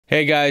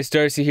Hey guys,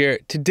 Darcy here.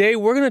 Today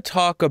we're going to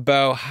talk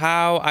about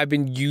how I've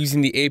been using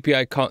the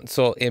API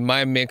console in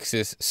my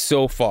mixes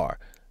so far.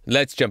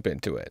 Let's jump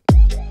into it.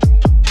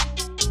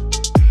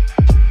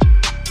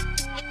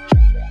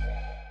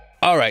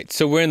 Alright,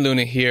 so we're in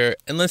Luna here,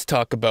 and let's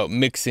talk about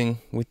mixing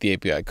with the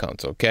API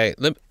console, okay?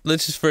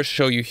 Let's just first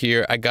show you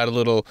here. I got a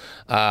little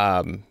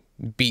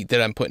beat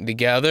that I'm putting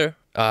together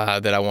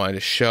that I wanted to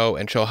show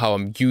how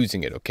I'm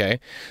using it, okay?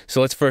 So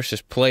let's first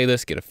just play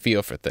this, get a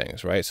feel for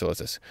things, right? So let's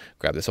just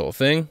grab this whole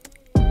thing.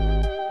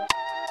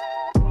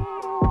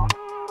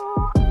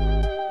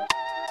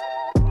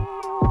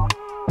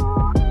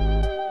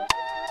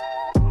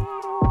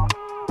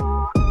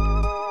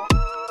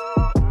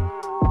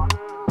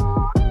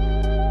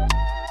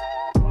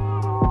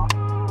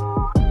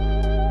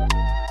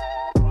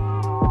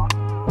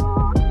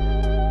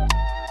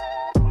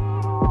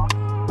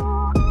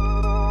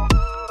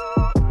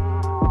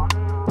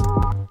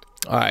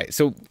 All right,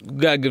 so we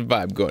got a good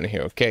vibe going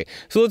here, okay?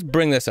 So let's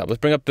bring this up. Let's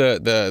bring up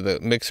the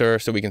mixer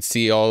so we can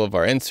see all of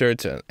our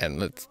inserts and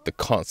the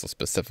console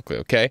specifically,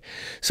 okay?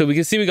 So we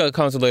can see we got a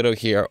console layout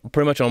here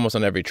pretty much almost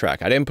on every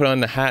track. I didn't put on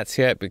the hats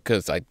yet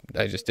because I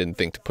just didn't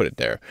think to put it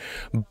there.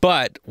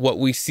 But what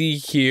we see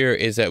here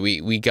is that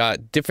we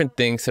got different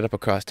things set up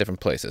across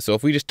different places. So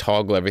if we just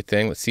toggle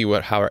everything, let's see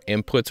how our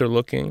inputs are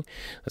looking.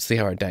 Let's see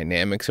how our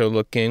dynamics are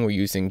looking. We're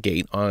using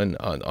gate on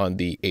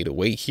the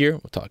 808 here.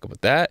 We'll talk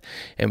about that.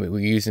 And we're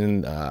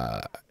using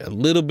a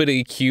little bit of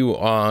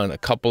EQ on a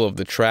couple of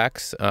the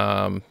tracks,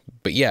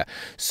 but yeah,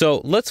 so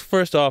let's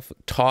first off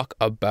talk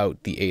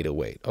about the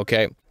 808,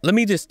 okay? Let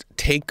me just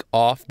take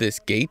off this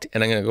gate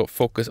and I'm gonna go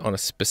focus on a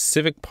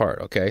specific part,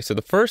 okay? So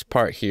the first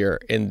part here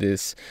in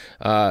this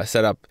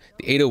setup,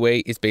 the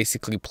 808 is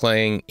basically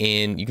playing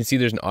in, you can see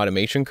there's an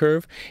automation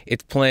curve.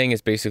 It's playing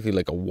as basically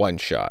like a one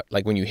shot.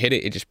 Like when you hit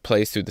it, it just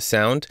plays through the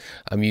sound.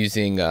 I'm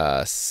using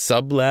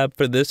Sublab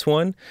for this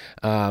one.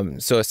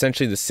 So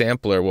essentially the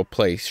sampler will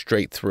play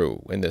straight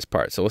through in this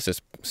part. So let's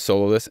just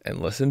solo this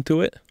and listen to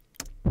it.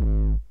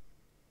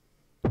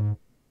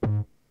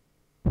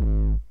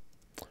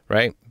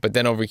 Right? But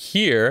then over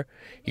here,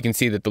 you can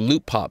see that the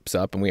loop pops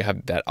up and we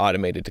have that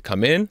automated to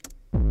come in.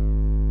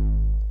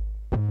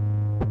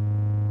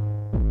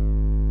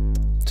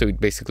 So we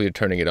basically are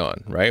turning it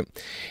on, right?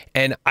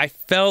 And I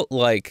felt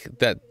like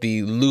that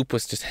the loop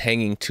was just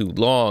hanging too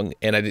long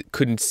and I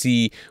couldn't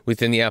see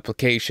within the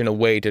application a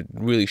way to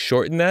really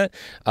shorten that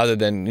other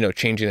than, you know,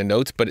 changing the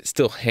notes, but it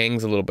still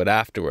hangs a little bit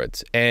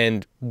afterwards.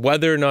 And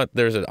whether or not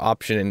there's an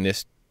option in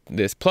this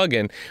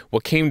plugin,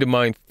 what came to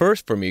mind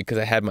first for me, because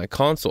I had my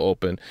console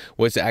open,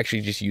 was to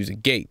actually just use a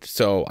gate.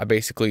 So I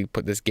basically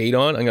put this gate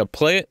on, I'm gonna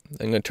play it,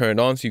 I'm gonna turn it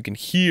on so you can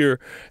hear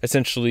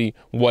essentially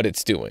what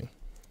it's doing.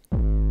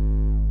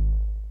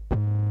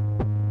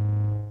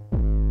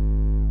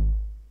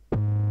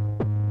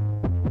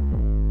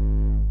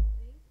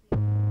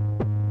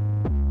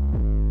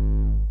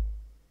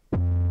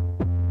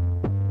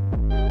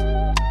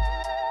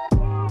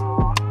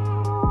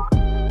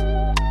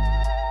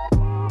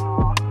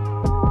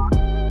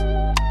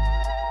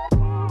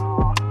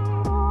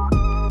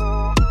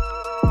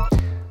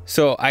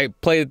 So I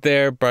played it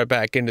there, brought it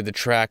back into the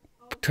track,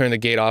 turn the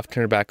gate off,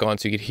 turn it back on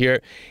so you could hear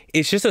it.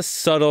 It's just a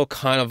subtle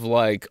kind of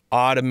like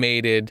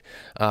automated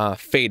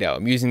fade out.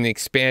 I'm using the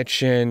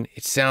expansion.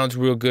 It sounds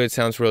real good,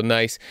 sounds real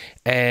nice.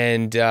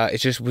 And it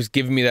just was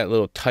giving me that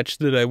little touch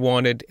that I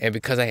wanted. And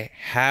because I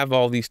have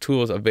all these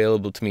tools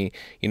available to me,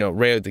 you know,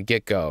 right at the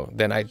get-go,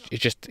 then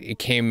it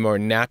came more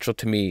natural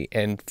to me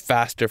and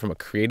faster from a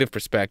creative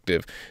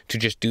perspective to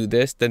just do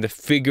this than to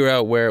figure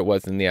out where it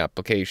was in the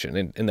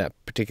application in that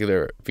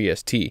particular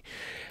VST.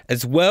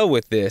 As well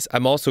with this,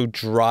 I'm also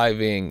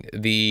driving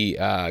the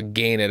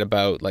gain at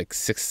about like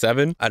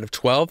 6-7 out of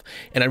 12.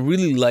 And I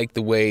really like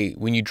the way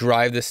when you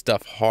drive this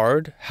stuff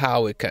hard,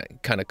 how it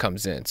kind of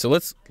comes in. So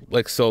let's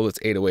solo this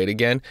 808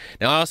 again.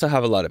 Now I also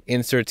have a lot of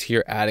inserts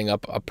here adding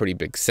up a pretty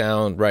big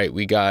sound, right?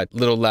 We got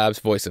Little Lab's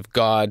Voice of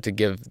God to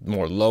give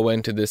more low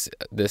end to this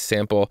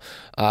sample.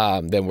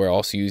 Then we're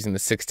also using the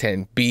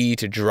 610B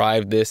to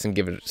drive this and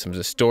give it some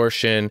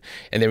distortion.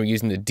 And then we're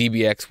using the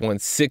DBX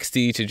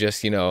 160 to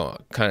just, you know,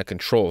 kind of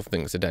control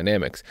things, the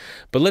dynamics.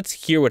 But let's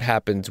hear what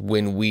happens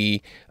when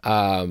we,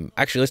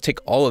 actually let's take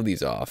all of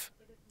these off.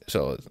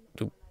 So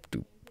doop,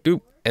 doop,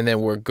 doop. And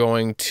then we're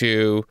going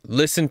to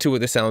listen to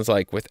what this sounds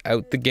like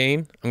without the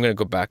gain. I'm going to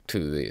go back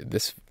to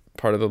this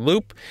part of the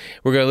loop.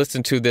 We're going to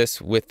listen to this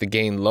with the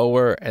gain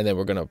lower, and then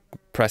we're going to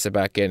press it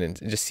back in and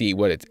just see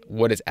what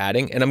it's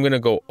adding. And I'm going to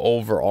go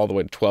over all the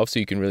way to 12 so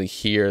you can really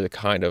hear the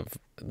kind of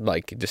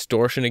like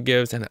distortion it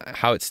gives and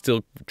how it's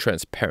still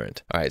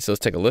transparent. All right, so let's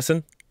take a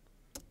listen.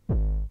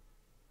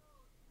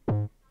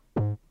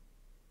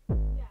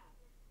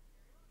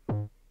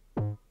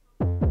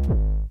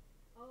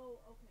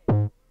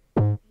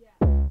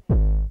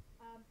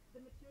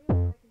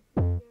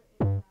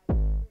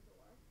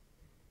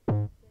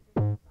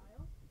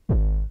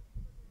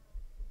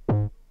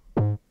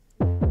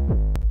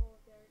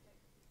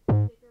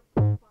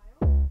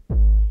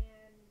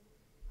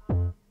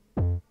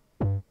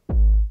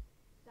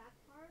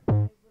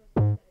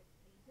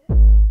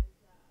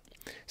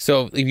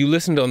 So if you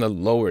listen on the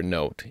lower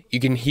note, you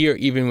can hear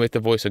even with the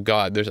voice of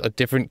God, there's a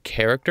different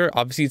character.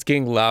 Obviously it's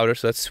getting louder,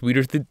 so that's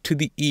sweeter to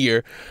the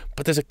ear,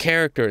 but there's a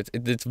character.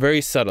 It's very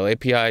subtle.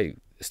 API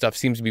stuff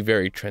seems to be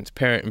very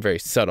transparent and very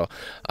subtle.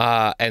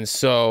 And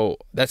so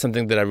that's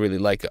something that I really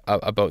like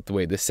about the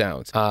way this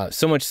sounds.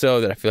 So much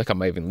so that I feel like I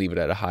might even leave it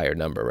at a higher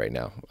number right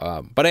now.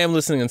 But I am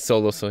listening in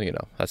solo, so you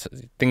know,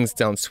 things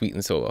sound sweet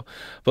in solo.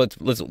 But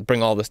let's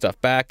bring all this stuff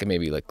back and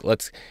maybe like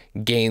let's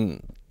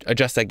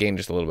adjust that gain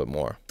just a little bit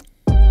more.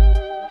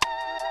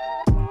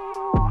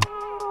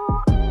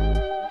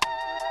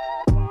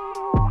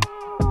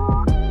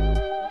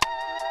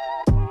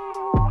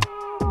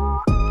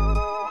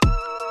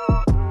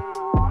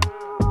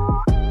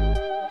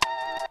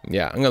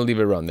 Yeah, I'm gonna leave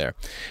it around there.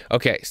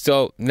 Okay,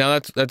 so now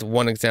that's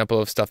one example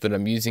of stuff that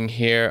I'm using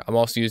here. I'm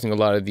also using a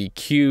lot of the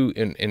EQ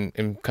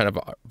in kind of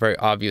very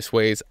obvious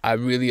ways. I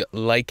really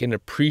like and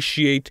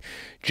appreciate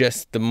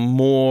just the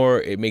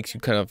more it makes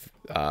you kind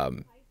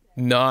of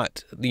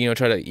not, you know,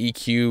 try to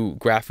EQ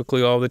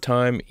graphically all the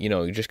time. You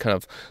know, you're just kind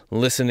of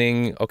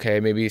listening. Okay,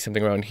 maybe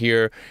something around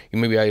here.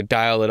 Maybe I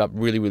dial it up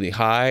really, really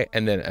high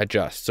and then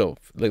adjust. So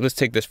like, let's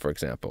take this for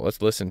example.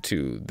 Let's listen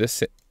to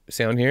this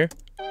sound here.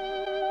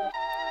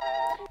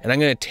 And I'm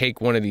going to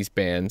take one of these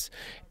bands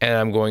and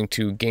I'm going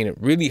to gain it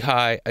really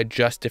high,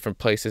 adjust different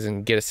places,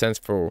 and get a sense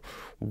for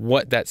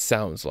what that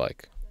sounds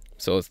like.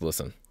 So let's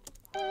listen.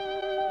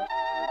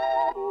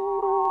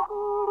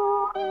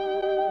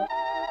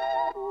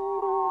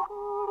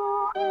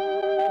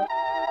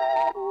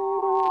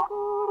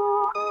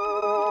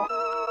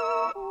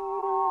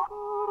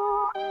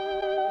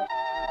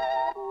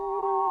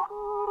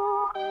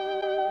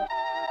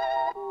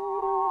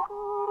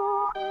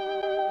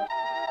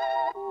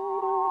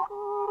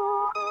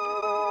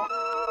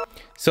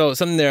 So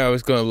something there I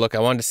was going to look, I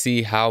wanted to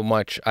see how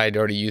much I'd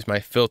already used my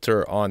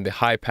filter on the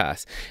high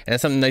pass. And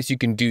that's something nice you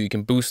can do. You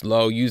can boost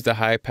low, use the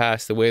high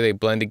pass. The way they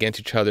blend against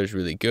each other is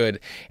really good.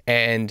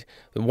 And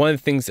one of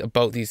the things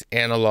about these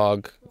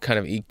analog kind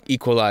of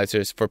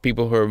equalizers for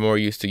people who are more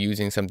used to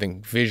using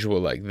something visual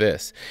like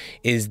this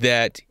is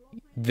that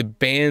the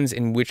bands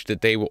in which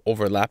that they will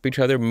overlap each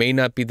other may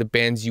not be the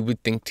bands you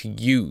would think to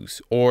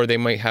use, or they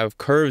might have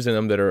curves in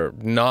them that are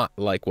not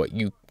like what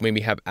you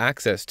maybe have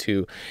access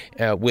to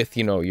with,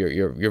 you know,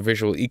 your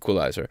visual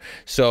equalizer.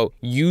 So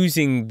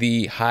using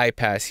the high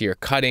pass here,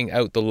 cutting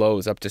out the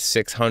lows up to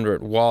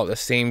 600 while at the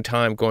same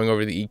time going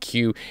over the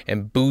EQ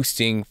and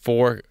boosting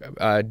 4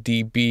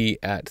 dB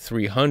at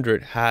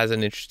 300 has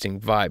an interesting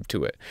vibe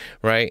to it,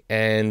 right?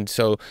 And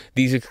so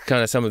these are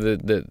kind of some of the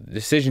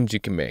decisions you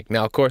can make.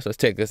 Now, of course, let's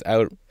take this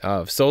out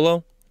of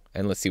solo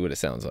and let's see what it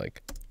sounds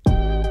like.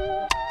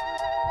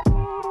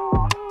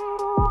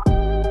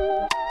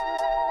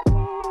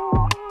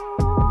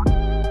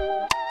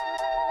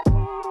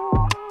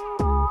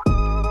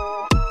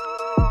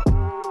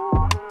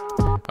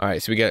 All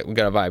right, so we got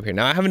a vibe here.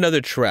 Now I have another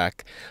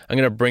track. I'm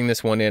gonna bring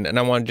this one in and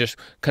I wanna just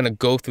kind of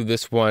go through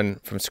this one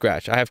from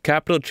scratch. I have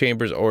capital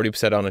chambers already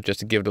set on it just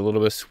to give it a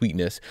little bit of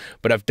sweetness,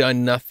 but I've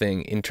done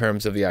nothing in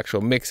terms of the actual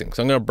mixing.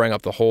 So I'm gonna bring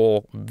up the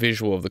whole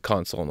visual of the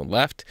console on the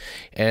left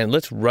and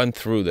let's run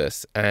through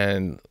this.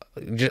 And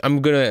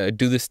I'm gonna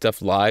do this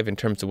stuff live in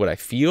terms of what I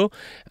feel,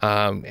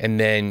 and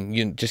then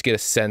you just get a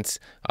sense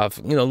of,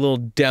 you know, a little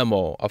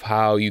demo of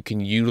how you can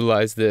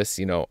utilize this,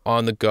 you know,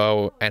 on the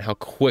go and how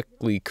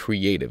quickly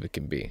creative it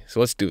can be.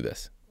 So let's do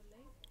this.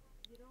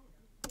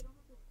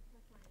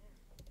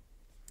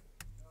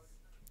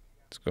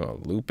 Let's go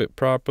loop it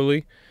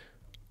properly.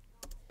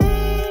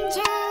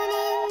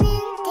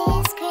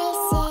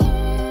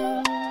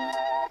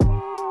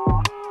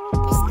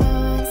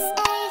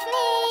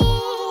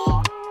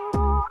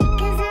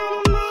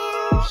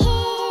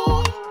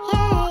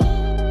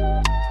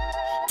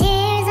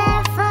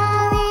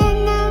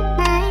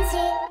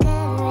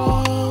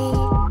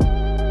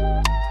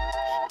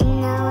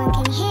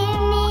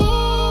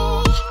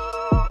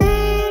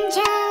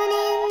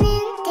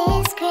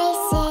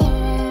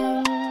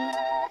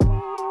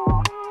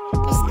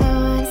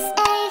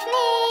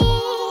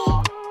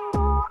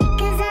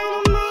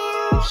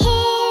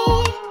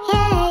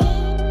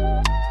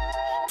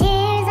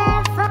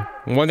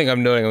 One thing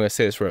I'm noting, I'm going to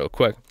say this real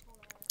quick.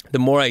 The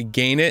more I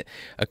gain it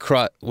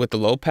across with the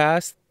low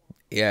pass,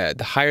 yeah,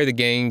 the higher the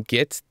gain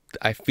gets,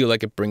 I feel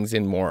like it brings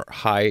in more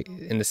high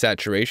in the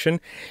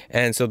saturation.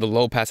 And so the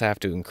low pass I have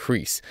to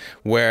increase.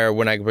 Where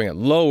when I bring it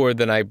lower,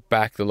 then I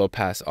back the low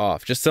pass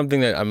off. Just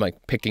something that I'm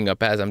like picking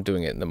up as I'm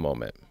doing it in the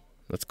moment.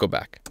 Let's go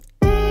back.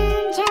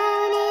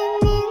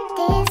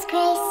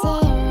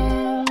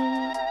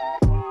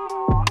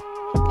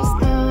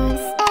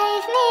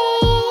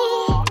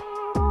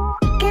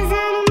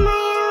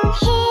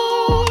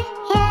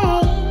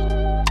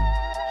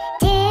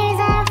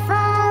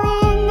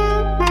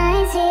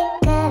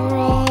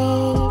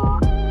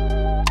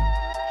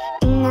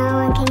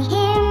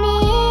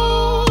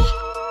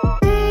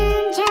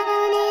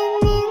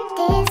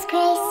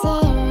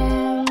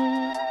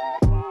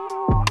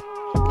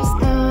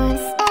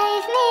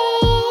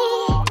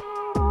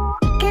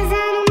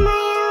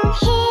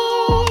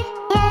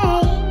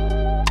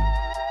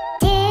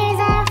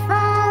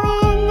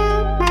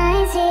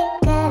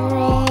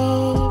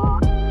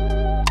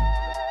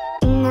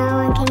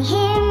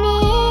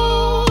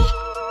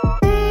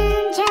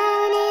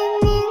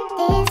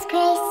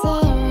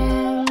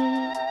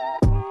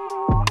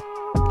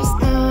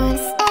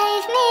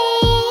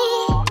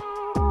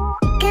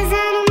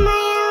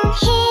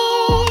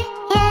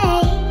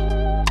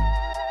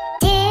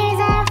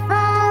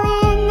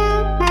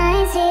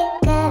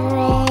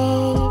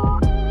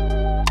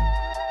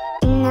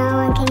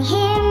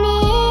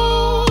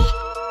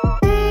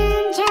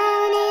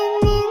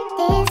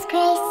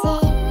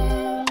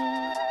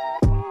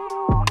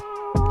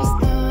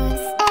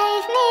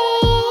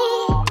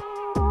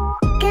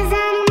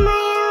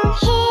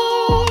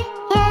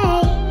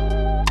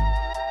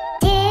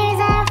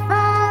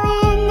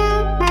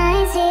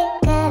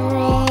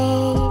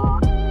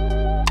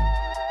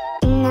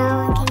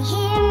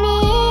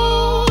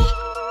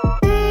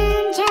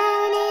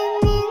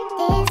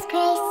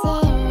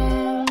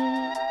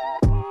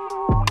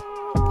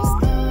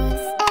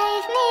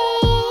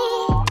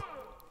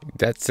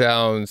 That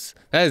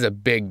is a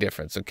big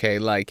difference, okay?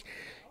 Like,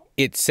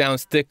 it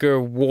sounds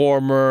thicker,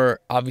 warmer.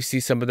 Obviously,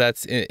 some of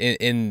that's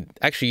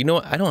actually, you know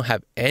what? I don't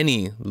have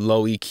any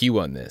low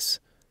EQ on this.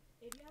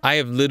 I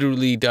have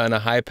literally done a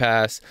high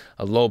pass,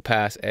 a low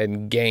pass,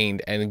 and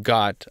gained and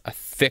got a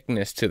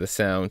thickness to the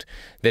sound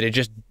that it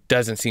just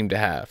doesn't seem to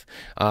have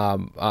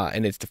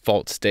in its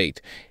default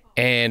state.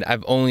 And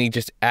I've only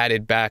just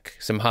added back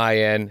some high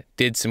end,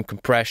 did some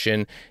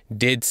compression,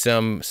 did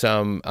some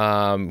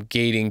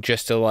gating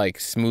just to like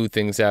smooth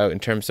things out in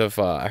terms of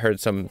I heard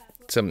some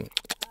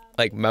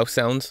like mouse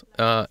sounds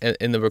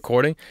in the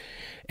recording,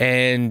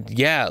 and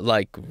yeah,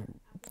 like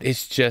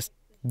it's just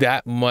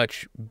that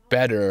much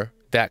better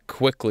that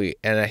quickly.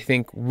 And I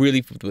think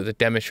really the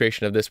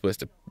demonstration of this was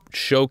to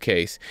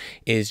showcase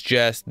is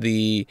just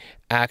the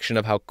action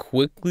of how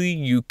quickly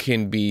you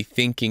can be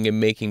thinking and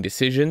making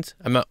decisions.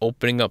 I'm not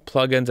opening up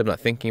plugins. I'm not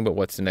thinking about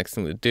what's the next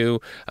thing to do.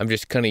 I'm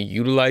just kind of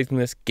utilizing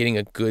this, getting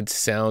a good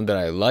sound that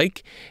I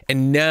like.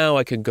 And now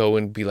I can go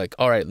and be like,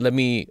 all right, let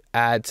me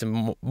add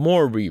some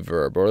more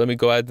reverb, or let me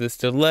go add this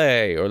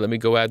delay, or let me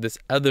go add this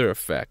other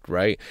effect,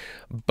 right?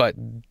 But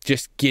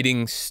just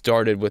getting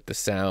started with the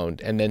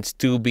sound and then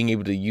still being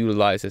able to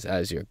utilize this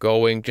as you're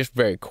going just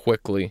very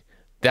quickly.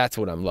 That's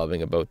what I'm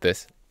loving about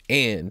this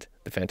and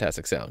the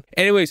fantastic sound.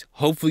 Anyways,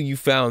 hopefully you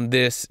found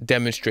this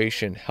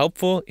demonstration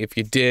helpful. If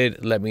you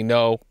did, let me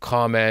know,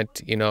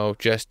 comment, you know,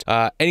 just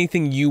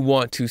anything you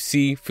want to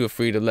see, feel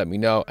free to let me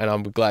know, and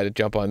I'm glad to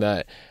jump on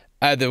that.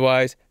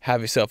 Otherwise, have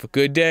yourself a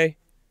good day.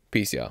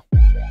 Peace, y'all.